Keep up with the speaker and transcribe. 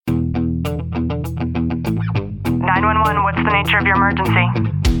911, what's the nature of your emergency?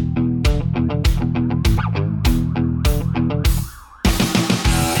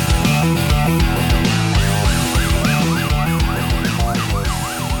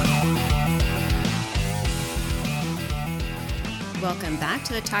 Welcome back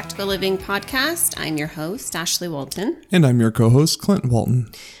to the Tactical Living Podcast. I'm your host, Ashley Walton. And I'm your co-host, Clint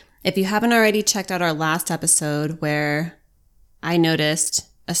Walton. If you haven't already checked out our last episode where I noticed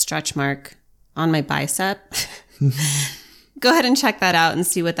a stretch mark on my bicep, go ahead and check that out and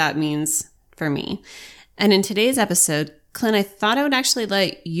see what that means for me. And in today's episode, Clint, I thought I would actually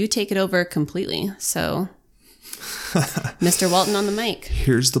let you take it over completely. So, Mr. Walton on the mic.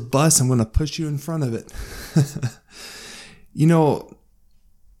 Here's the bus. I'm going to push you in front of it. You know,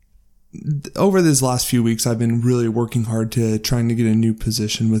 over these last few weeks, I've been really working hard to trying to get a new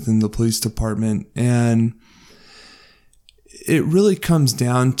position within the police department. And it really comes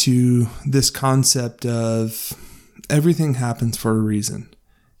down to this concept of everything happens for a reason.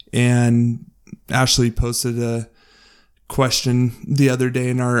 And Ashley posted a question the other day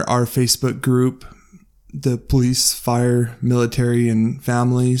in our Facebook group, the police, fire, military, and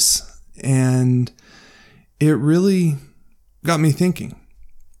families. And it really got me thinking.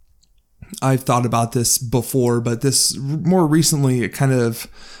 I've thought about this before, but this more recently, it kind of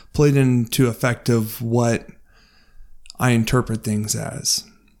played into effect of what I interpret things as.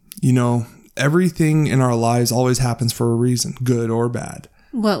 You know, everything in our lives always happens for a reason, good or bad.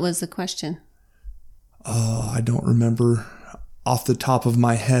 What was the question? Oh, I don't remember off the top of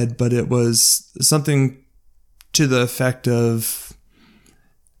my head, but it was something to the effect of,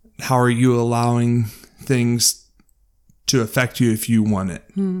 how are you allowing things to affect you if you want it?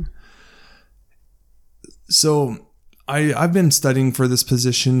 So I've been studying for this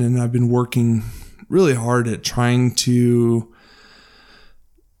position, and I've been working really hard at trying to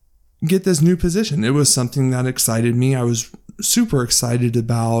get this new position. It was something that excited me. I was super excited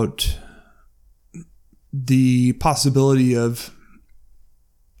about the possibility of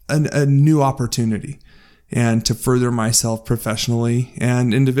a new opportunity and to further myself professionally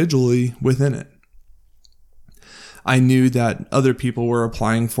and individually within it. I knew that other people were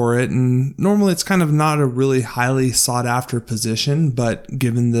applying for it, and normally it's kind of not a really highly sought after position, but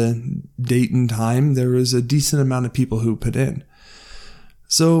given the date and time, there was a decent amount of people who put in.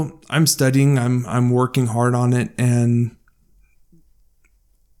 So I'm studying, I'm working hard on it, and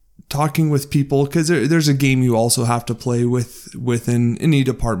talking with people, because there's a game you also have to play within any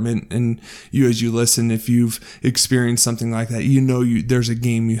department, and you, as you listen, if you've experienced something like that, there's a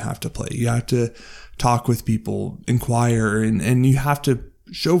game you have to play. You have to talk with people, inquire, and you have to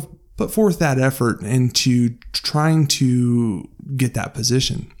put forth that effort into trying to get that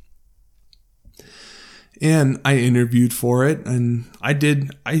position. And I interviewed for it, and I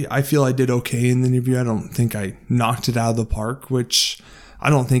feel I did okay in the interview. I don't think I knocked it out of the park, which I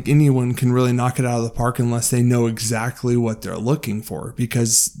don't think anyone can really knock it out of the park unless they know exactly what they're looking for,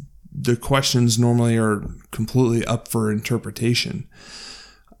 because the questions normally are completely up for interpretation.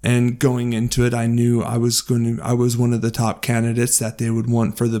 And going into it, I knew I was one of the top candidates that they would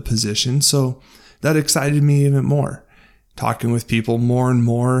want for the position. So that excited me even more. Talking with people more and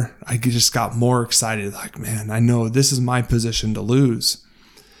more, I just got more excited. Like, man, I know this is my position to lose.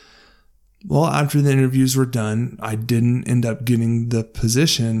 Well, after the interviews were done, I didn't end up getting the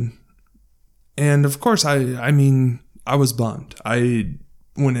position. And of course, I was bummed.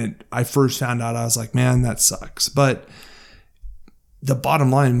 When I first found out, I was like, man, that sucks. But the bottom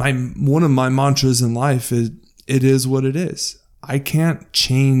line, one of my mantras in life is, it is what it is. I can't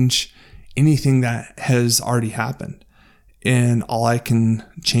change anything that has already happened. And all I can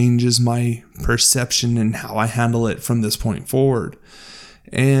change is my perception and how I handle it from this point forward.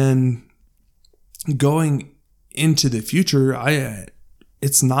 And going into the future,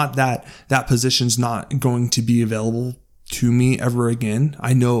 it's not that position's not going to be available to me ever again.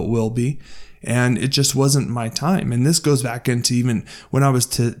 I know it will be. And it just wasn't my time. And this goes back into even when I was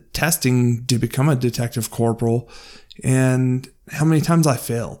testing to become a detective corporal, and how many times I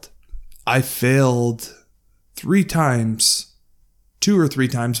failed. I failed 2 or 3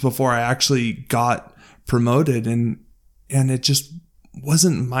 times before I actually got promoted. And it just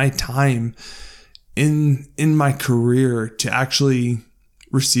wasn't my time in my career to actually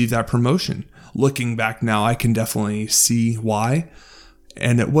receive that promotion. Looking back now, I can definitely see why.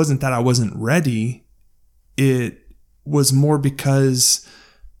 And it wasn't that I wasn't ready. It was more because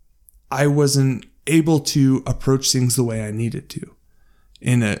I wasn't able to approach things the way I needed to,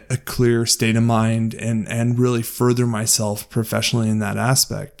 in a clear state of mind, and really further myself professionally in that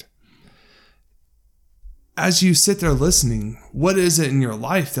aspect. As you sit there listening, what is it in your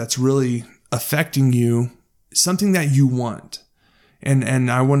life that's really affecting you something that you want. And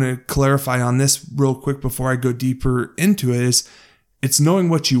I want to clarify on this real quick before I go deeper into it, is it's knowing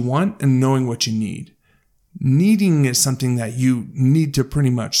what you want and knowing what you need. Needing is something that you need to pretty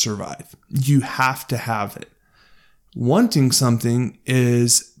much survive. You have to have it. Wanting something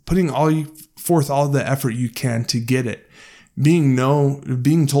is putting forth all the effort you can to get it. Being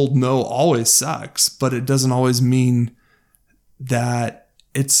told no always sucks, but it doesn't always mean that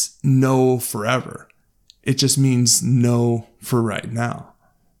it's no forever. It just means no for right now.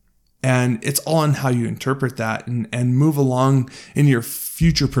 And it's all on how you interpret that and move along in your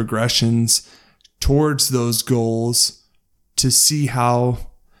future progressions towards those goals to see how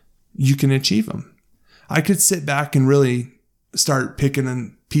you can achieve them. I could sit back and really start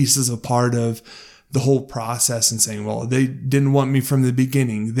picking pieces apart of the whole process and saying, well, they didn't want me from the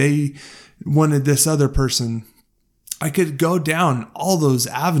beginning. They wanted this other person. I could go down all those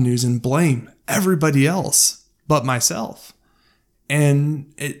avenues and blame everybody else but myself.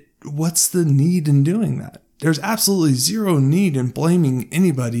 And what's the need in doing that? There's absolutely zero need in blaming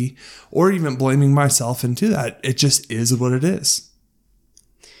anybody or even blaming myself into that. It just is what it is.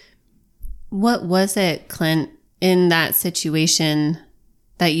 What was it, Clint, in that situation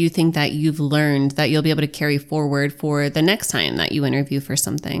that you think that you've learned that you'll be able to carry forward for the next time that you interview for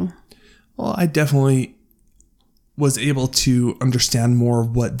something? Well, I definitely was able to understand more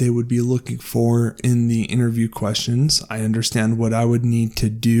of what they would be looking for in the interview questions. I understand what I would need to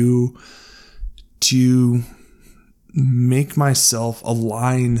do to make myself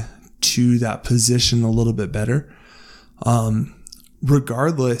align to that position a little bit better.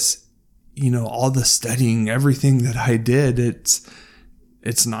 Regardless, all the studying, everything that I did,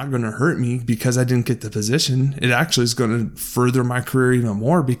 it's not going to hurt me because I didn't get the position. It actually is going to further my career even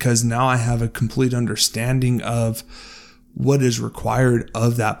more because now I have a complete understanding of what is required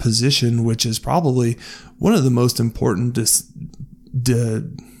of that position, which is probably one of the most important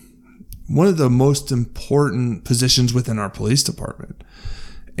positions within our police department.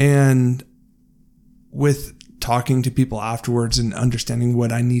 And with talking to people afterwards and understanding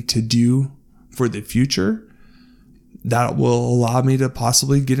what I need to do for the future, that will allow me to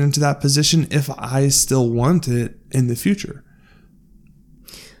possibly get into that position if I still want it in the future.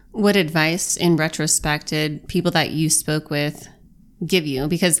 What advice, in retrospect, did people that you spoke with give you?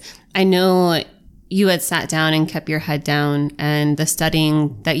 Because I know you had sat down and kept your head down, and the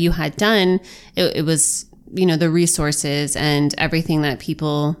studying that you had done, it was, the resources and everything that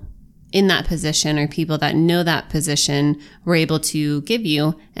people in that position or people that know that position were able to give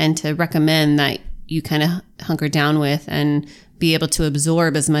you and to recommend that you kind of hunker down with and be able to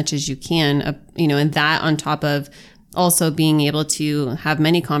absorb as much as you can, and that on top of also being able to have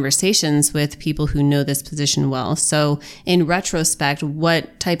many conversations with people who know this position well. So in retrospect,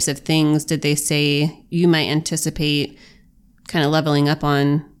 what types of things did they say you might anticipate kind of leveling up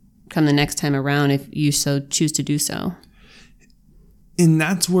on come the next time around if you so choose to do so? And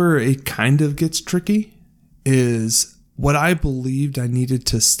that's where it kind of gets tricky, is what I believed I needed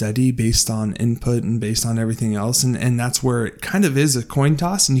to study based on input and based on everything else. And that's where it kind of is a coin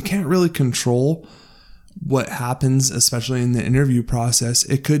toss, and you can't really control what happens, especially in the interview process.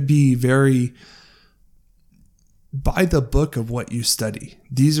 It could be very by the book of what you study.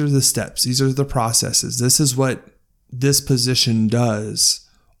 These are the steps. These are the processes. This is what this position does.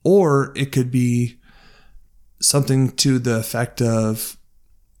 Or it could be something to the effect of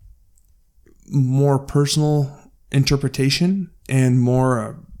more personal interpretation and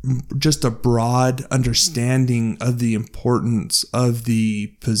more just a broad understanding of the importance of the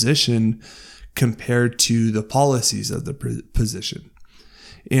position compared to the policies of the position.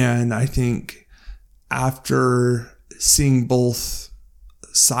 And I think after seeing both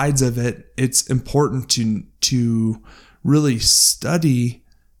sides of it, it's important to really study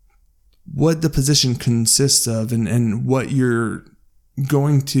what the position consists of and what you're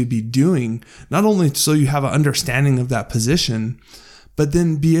going to be doing, not only so you have an understanding of that position, but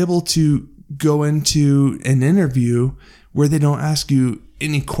then be able to go into an interview where they don't ask you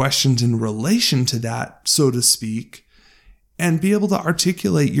any questions in relation to that, so to speak, and be able to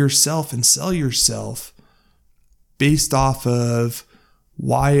articulate yourself and sell yourself based off of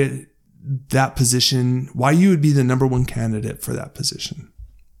why that position, why you would be the number one candidate for that position.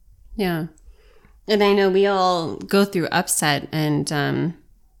 Yeah. And I know we all go through upset, and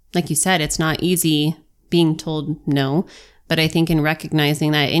like you said, it's not easy being told no, but I think in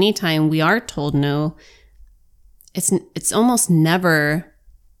recognizing that anytime we are told no, it's almost never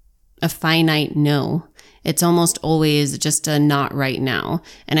a finite no. It's almost always just a not right now.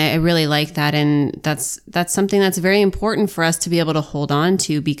 And I really like that. And that's something that's very important for us to be able to hold on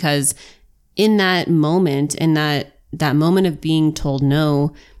to, because in that moment, in that moment of being told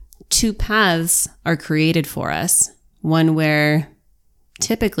no, two paths are created for us. One where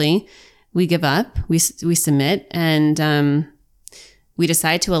typically we give up, we submit, and we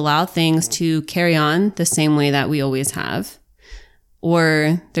decide to allow things to carry on the same way that we always have.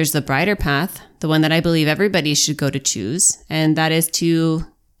 Or there's the brighter path, the one that I believe everybody should go to choose, and that is to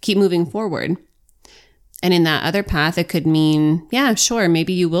keep moving forward. And in that other path, it could mean, yeah, sure,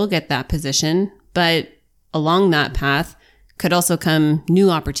 maybe you will get that position, but along that path could also come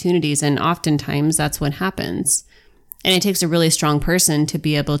new opportunities, and oftentimes that's what happens. And it takes a really strong person to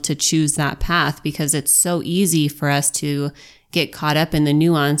be able to choose that path, because it's so easy for us to get caught up in the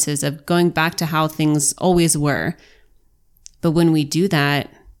nuances of going back to how things always were. But when we do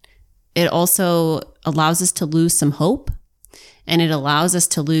that, it also allows us to lose some hope, and it allows us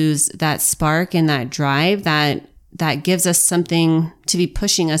to lose that spark and that drive that gives us something to be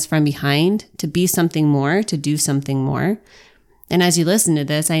pushing us from behind, to be something more, to do something more. And as you listen to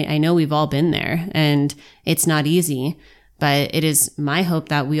this, I know we've all been there, and it's not easy, but it is my hope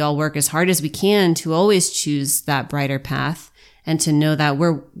that we all work as hard as we can to always choose that brighter path, and to know that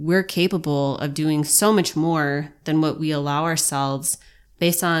we're capable of doing so much more than what we allow ourselves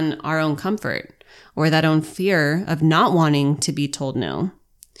based on our own comfort or that own fear of not wanting to be told no.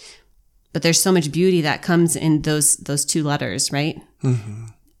 But there's so much beauty that comes in those two letters, right? Mm-hmm.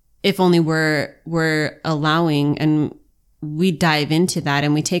 If only we're allowing, and we dive into that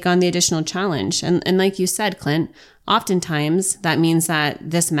and we take on the additional challenge. And like you said, Clint, oftentimes that means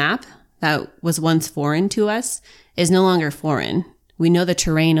that this map that was once foreign to us is no longer foreign. We know the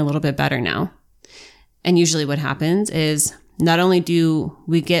terrain a little bit better now. And usually what happens is not only do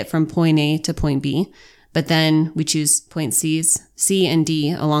we get from point A to point B, but then we choose point C and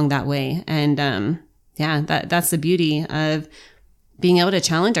D along that way. And that's the beauty of being able to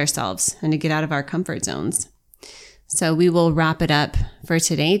challenge ourselves and to get out of our comfort zones. So we will wrap it up for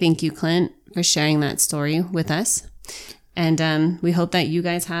today. Thank you, Clint, for sharing that story with us. And we hope that you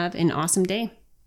guys have an awesome day.